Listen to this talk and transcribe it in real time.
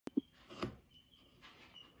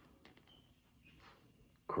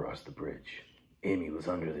across the bridge. Amy was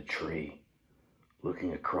under the tree,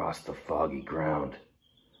 looking across the foggy ground.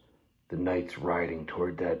 "The knight's riding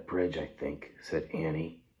toward that bridge, I think," said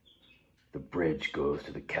Annie. "The bridge goes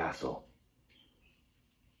to the castle."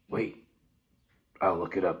 "Wait, I'll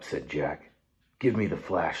look it up," said Jack. "Give me the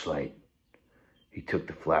flashlight." He took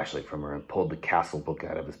the flashlight from her and pulled the castle book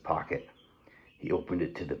out of his pocket. He opened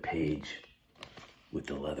it to the page with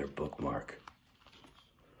the leather bookmark.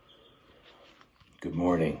 "Good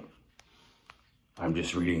morning. I'm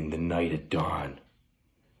just reading The Night at Dawn.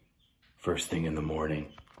 First thing in the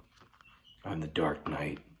morning. I'm the Dark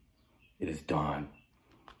Knight. It is dawn.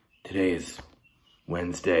 Today is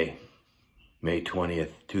Wednesday, May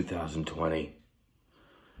 20th, 2020.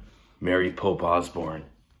 Mary Pope Osborne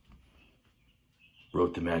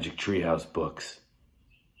wrote the Magic Treehouse books.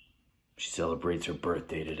 She celebrates her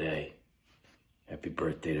birthday today. Happy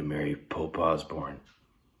birthday to Mary Pope Osborne."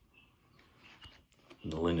 On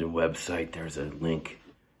the Linden website, there's a link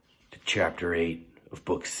to Chapter 8 of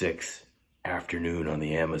Book 6, Afternoon on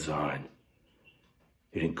the Amazon.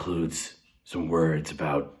 It includes some words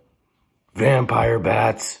about vampire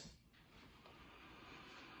bats.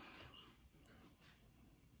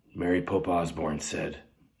 Mary Pope Osborne said,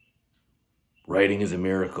 "Writing is a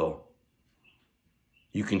miracle.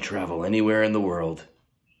 You can travel anywhere in the world,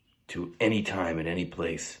 to any time and any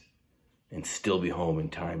place, and still be home in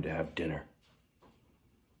time to have dinner."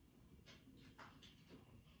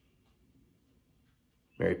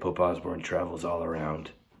 Mary Pope Osborne travels all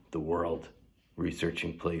around the world,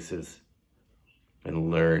 researching places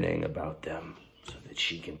and learning about them so that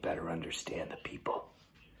she can better understand the people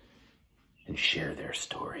and share their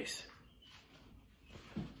stories.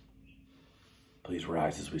 Please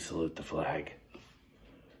rise as we salute the flag.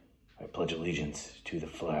 I pledge allegiance to the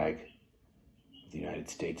flag of the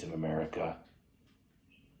United States of America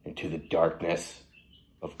and to the darkness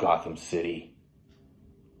of Gotham City,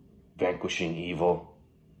 vanquishing evil,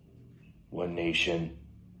 one nation,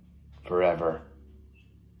 forever.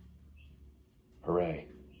 Hooray.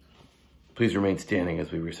 Please remain standing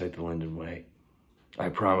as we recite the Linden Way. I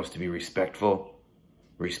promise to be respectful,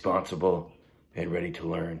 responsible, and ready to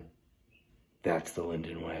learn. That's the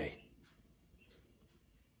Linden Way.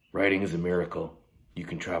 Writing is a miracle. You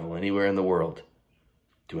can travel anywhere in the world,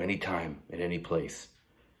 to any time, at any place,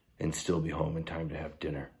 and still be home in time to have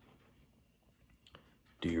dinner.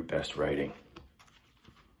 Do your best writing.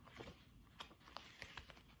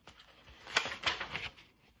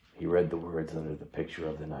 He read the words under the picture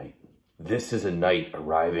of the knight. "This is a knight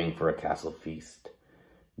arriving for a castle feast.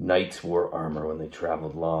 Knights wore armor when they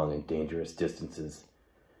traveled long and dangerous distances.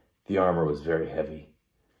 The armor was very heavy.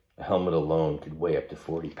 A helmet alone could weigh up to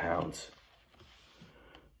 40 pounds.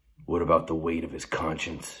 What about the weight of his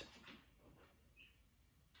conscience?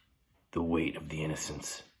 The weight of the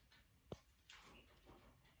innocents?